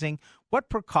freezing. What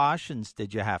precautions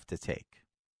did you have to take?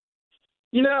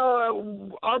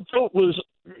 Our boat was,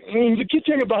 the good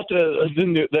thing about the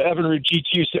Evinrude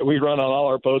G2s that we run on all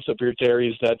our boats up here, Terry,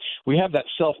 is that we have that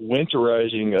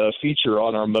self-winterizing feature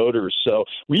on our motors. So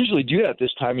we usually do that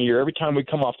this time of year. Every time we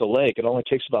come off the lake, it only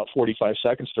takes about 45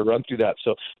 seconds to run through that.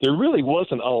 So there really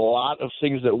wasn't a lot of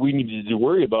things that we needed to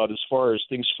worry about as far as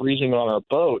things freezing on our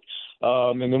boat.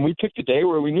 And then we picked a day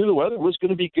where we knew the weather was going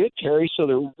to be good, Terry, so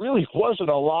there really wasn't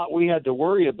a lot we had to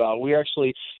worry about. We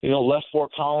actually, left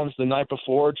Fort Collins the night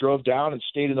before, drove down and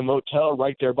stayed in the motel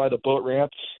right there by the boat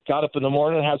ramp, got up in the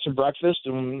morning, had some breakfast,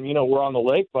 and, we're on the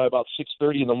lake by about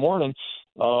 6:30 in the morning.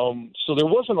 So there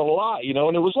wasn't a lot,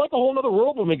 and it was like a whole other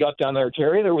world when we got down there,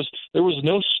 Terry. There was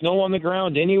no snow on the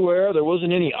ground anywhere. There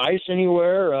wasn't any ice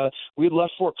anywhere. We had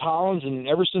left Fort Collins, and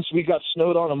ever since we got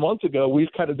snowed on a month ago,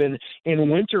 we've kind of been in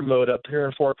winter mode up here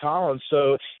in Fort Collins.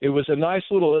 So it was a nice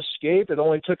little escape. It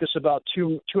only took us about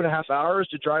two and a half hours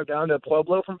to drive down to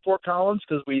Pueblo from Fort Collins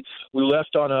because we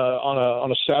left on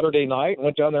a Saturday night and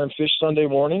went down there and fished Sunday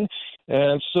morning.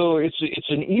 And so it's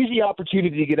an easy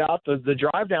opportunity to get out. The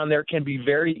drive down there can be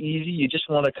very easy. You just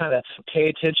want to kind of pay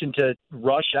attention to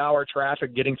rush hour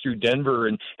traffic getting through Denver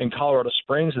and Colorado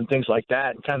Springs and things like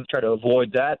that and kind of try to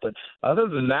avoid that. But other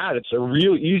than that, it's a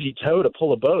real easy tow to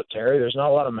pull a boat, Terry. There's not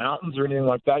a lot of mountains or anything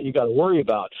like that you got to worry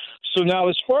about. So now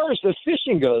as far as the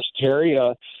fishing goes, Terry,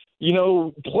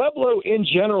 Pueblo in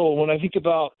general, when I think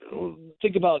about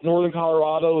northern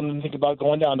Colorado and then think about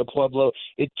going down to Pueblo,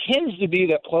 it tends to be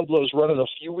that Pueblo is running a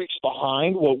few weeks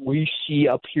behind what we see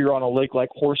up here on a lake like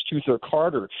Horsetooth or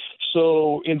Carter.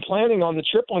 So in planning on the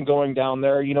trip on going down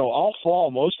there, all fall,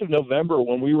 most of November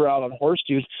when we were out on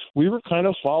Horsetooth, we were kind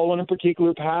of following a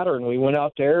particular pattern. We went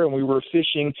out there and we were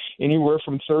fishing anywhere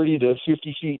from 30 to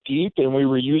 50 feet deep, and we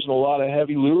were using a lot of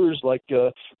heavy lures like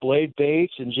blade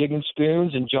baits and jig and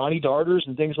spoons and Johnny darters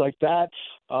and things like that.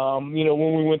 When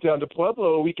we went down to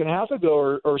Pueblo a week and a half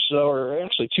ago or so, or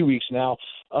actually 2 weeks now,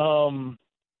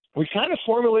 we kind of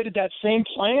formulated that same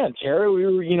plan, Terry.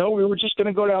 We were just going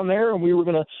to go down there and we were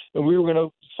going to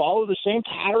follow the same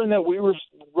pattern that we were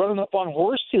running up on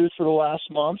Horsetooth for the last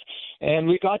month. And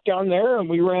we got down there and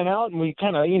we ran out and we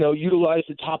kind of, utilized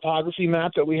the topography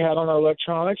map that we had on our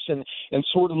electronics and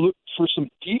sort of looked for some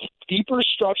deeper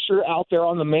structure out there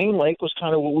on the main lake was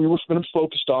kind of what we were going to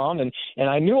focus on. And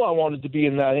I knew I wanted to be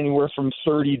in that anywhere from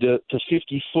 30 to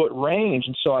 50 foot range.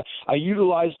 And so I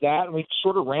utilized that and we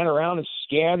sort of ran around and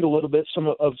scanned a little bit some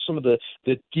of the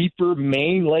deeper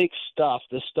main lake stuff,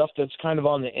 the stuff that's kind of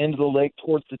on the end of the lake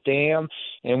towards the dam.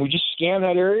 And we just scanned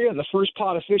that area, and the first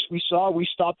pot of fish we saw, we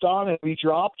stopped on and we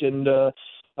dropped, and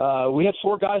we had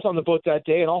 4 guys on the boat that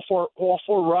day, and all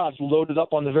four rods loaded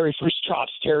up on the very first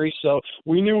drops, Terry. So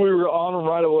we knew we were on them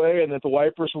right away and that the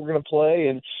wipers were going to play.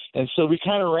 And so we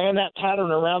kind of ran that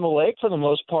pattern around the lake for the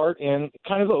most part and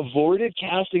kind of avoided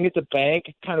casting at the bank,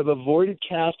 kind of avoided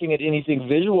casting at anything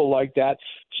visual like that,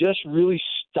 just really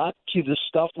stuck to the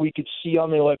stuff we could see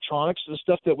on the electronics, the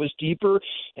stuff that was deeper.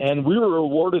 And we were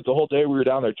rewarded the whole day we were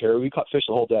down there, Terry. We caught fish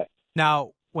the whole day.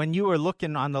 Now, when you were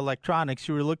looking on the electronics,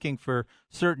 you were looking for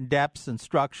certain depths and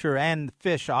structure and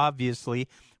fish, obviously.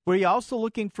 Were you also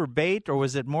looking for bait, or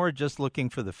was it more just looking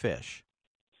for the fish?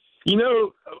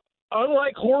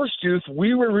 Unlike Horsetooth,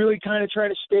 we were really kind of trying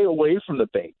to stay away from the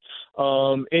bait.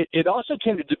 It also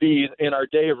tended to be in our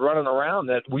day of running around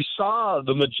that we saw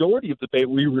the majority of the bait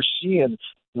we were seeing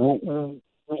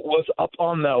was up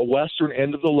on the western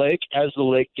end of the lake as the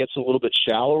lake gets a little bit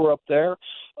shallower up there.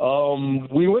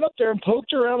 We went up there and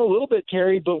poked around a little bit,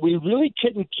 Terry, but we really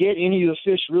couldn't get any of the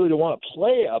fish really to want to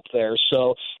play up there.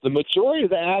 So the majority of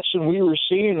the action we were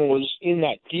seeing was in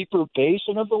that deeper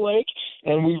basin of the lake,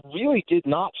 and we really did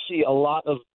not see a lot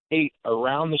of bait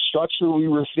around the structure we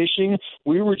were fishing.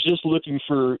 We were just looking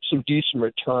for some decent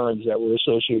returns that were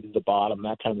associated with the bottom,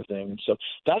 that kind of thing. And so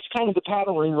that's kind of the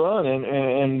pattern we run,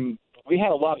 and we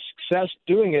had a lot of success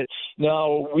doing it.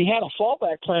 Now, we had a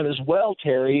fallback plan as well,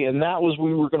 Terry, and that was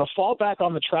we were going to fall back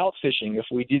on the trout fishing if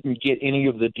we didn't get any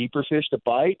of the deeper fish to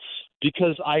bite,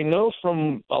 because I know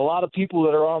from a lot of people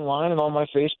that are online and on my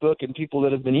Facebook and people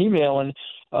that have been emailing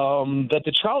that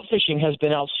the trout fishing has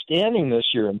been outstanding this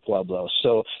year in Pueblo.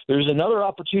 So there's another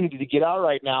opportunity to get out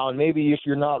right now, and maybe if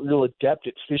you're not real adept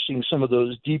at fishing some of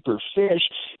those deeper fish,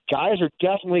 guys are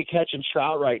definitely catching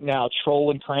trout right now,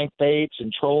 trolling crankbaits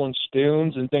and trolling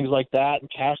spoons and things like that and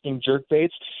casting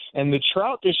jerkbaits. And the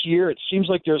trout this year, it seems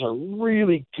like there's a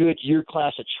really good year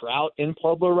class of trout in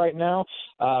Pueblo right now.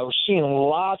 We're seeing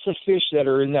lots of fish that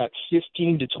are in that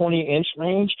 15 to 20 inch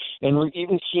range, and we're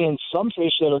even seeing some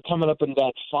fish that are coming up in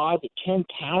that 5 to 10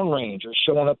 pound range are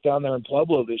showing up down there in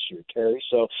Pueblo this year, Terry.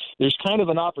 So there's kind of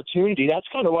an opportunity. That's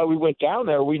kind of why we went down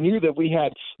there. We knew that we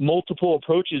had multiple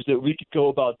approaches that we could go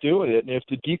about doing it, and if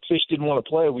the deep fish didn't want to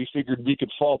play, we figured we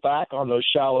could fall back on those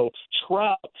shallow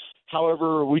trout.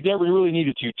 However, we never really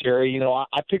needed to, Terry. You know,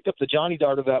 I picked up the Johnny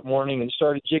Darter that morning and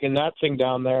started jigging that thing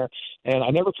down there, and I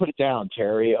never put it down,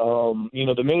 Terry. You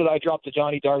know, the minute I dropped the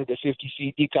Johnny Darter to 50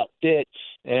 feet, he got bit,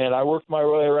 and I worked my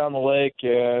way around the lake,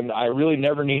 and I really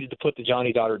never needed to put the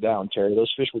Johnny Darter down, Terry.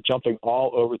 Those fish were jumping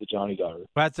all over the Johnny Darter.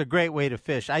 Well, that's a great way to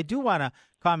fish. I do want to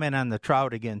comment on the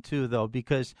trout again, too, though,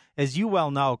 because as you well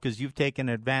know, because you've taken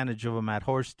advantage of them at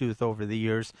Horsetooth over the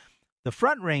years, the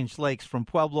Front Range lakes from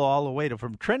Pueblo all the way to,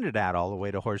 from Trinidad all the way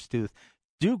to Horsetooth,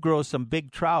 do grow some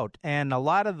big trout. And a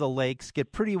lot of the lakes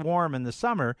get pretty warm in the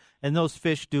summer, and those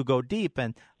fish do go deep.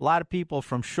 And a lot of people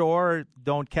from shore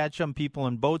don't catch them. People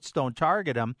in boats don't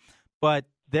target them. But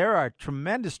there are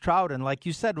tremendous trout. And like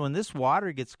you said, when this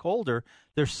water gets colder,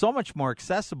 they're so much more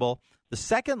accessible. The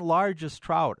second largest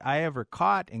trout I ever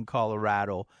caught in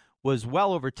Colorado was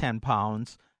well over 10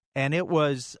 pounds, and it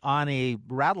was on a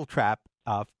rattle trap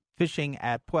fishing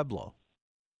at Pueblo.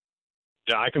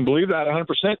 Yeah, I can believe that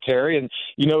 100%, Terry. And,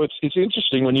 you know, it's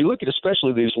interesting when you look at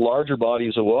especially these larger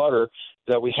bodies of water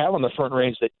that we have on the Front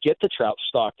Range that get the trout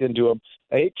stocked into them,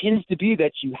 it tends to be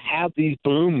that you have these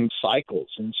boom cycles.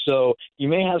 And so you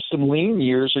may have some lean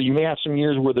years, or you may have some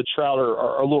years where the trout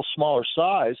are a little smaller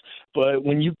size. But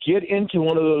when you get into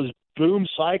one of those boom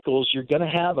cycles, you're going to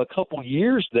have a couple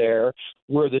years there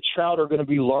where the trout are going to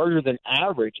be larger than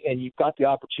average, and you've got the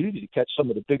opportunity to catch some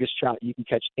of the biggest trout you can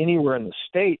catch anywhere in the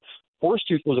state.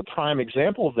 Horsetooth was a prime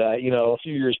example of that. You know, a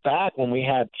few years back when we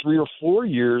had 3 or 4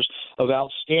 years of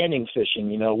outstanding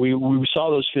fishing, you know, we saw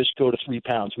those fish go to 3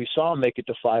 pounds. We saw them make it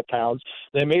to 5 pounds.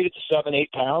 They made it to 7,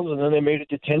 8 pounds, and then they made it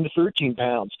to 10 to 13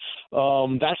 pounds.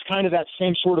 That's kind of that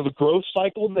same sort of a growth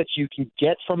cycle that you can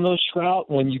get from those trout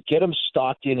when you get them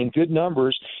stocked in good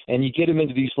numbers, and you get them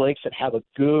into these lakes that have a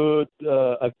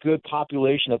good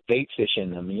population of bait fish in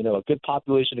them. You know, a good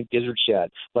population of gizzard shad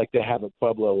like they have at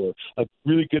Pueblo, or a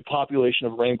really good population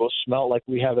of rainbow smelt like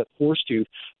we have at Horsetooth.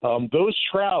 Those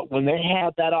trout, when they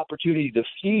have that opportunity to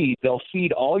feed, they'll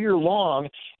feed all year long,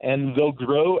 and they'll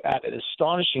grow at an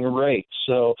astonishing rate.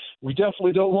 So we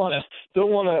definitely don't want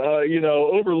to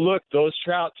overlook those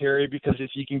trout, Terry, because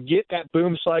if you can get that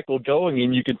boom cycle going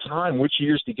and you can time which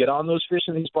years to get on those fish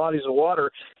in these bodies of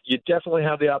water, you definitely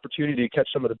have the opportunity to catch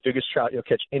some of the biggest trout you'll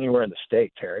catch anywhere in the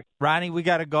state, Terry. Ronnie, we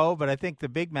got to go, but I think the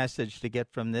big message to get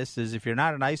from this is if you're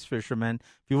not an ice fisherman,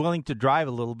 if you're willing to drive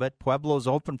a little bit, Pueblo's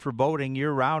open for boating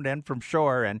year-round and from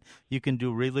shore, and you can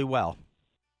do really well.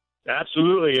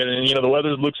 Absolutely, and you know the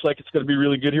weather looks like it's going to be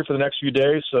really good here for the next few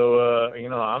days. So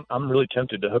I'm really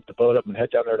tempted to hook the boat up and head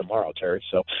down there tomorrow, Terry.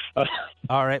 So,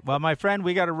 all right, well, my friend,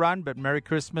 we got to run, but Merry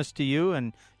Christmas to you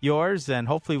and yours, and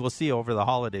hopefully we'll see you over the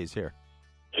holidays here.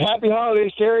 Happy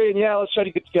holidays, Terry, and yeah, let's try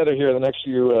to get together here the next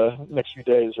few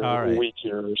days or a week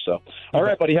here or so. All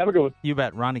right, buddy, have a good one. You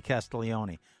bet, Ronnie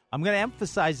Castiglione. I'm going to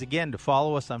emphasize again to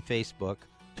follow us on Facebook,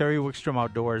 Terry Wickstrom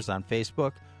Outdoors on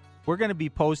Facebook. We're going to be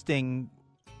posting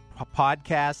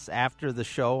podcasts after the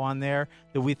show on there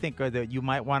that we think are that you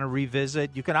might want to revisit.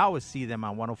 You can always see them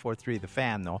on 104.3 The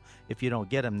Fan, though, if you don't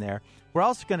get them there. We're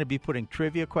also going to be putting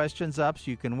trivia questions up so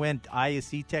you can win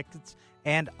ISE tickets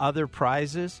and other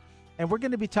prizes. And we're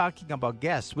going to be talking about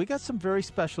guests. We got some very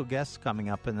special guests coming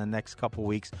up in the next couple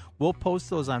weeks. We'll post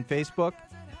those on Facebook.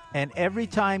 And every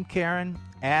time Karen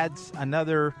adds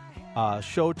another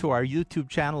show to our YouTube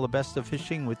channel, The Best of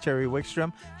Fishing with Terry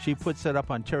Wickstrom, she puts it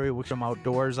up on Terry Wickstrom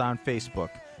Outdoors on Facebook.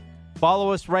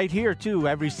 Follow us right here, too,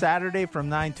 every Saturday from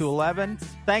 9 to 11.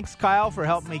 Thanks, Kyle, for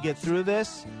helping me get through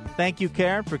this. Thank you,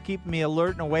 Karen, for keeping me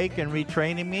alert and awake and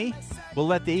retraining me. We'll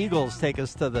let the Eagles take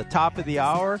us to the top of the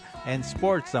hour and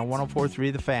sports on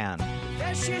 104.3 The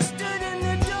Fan.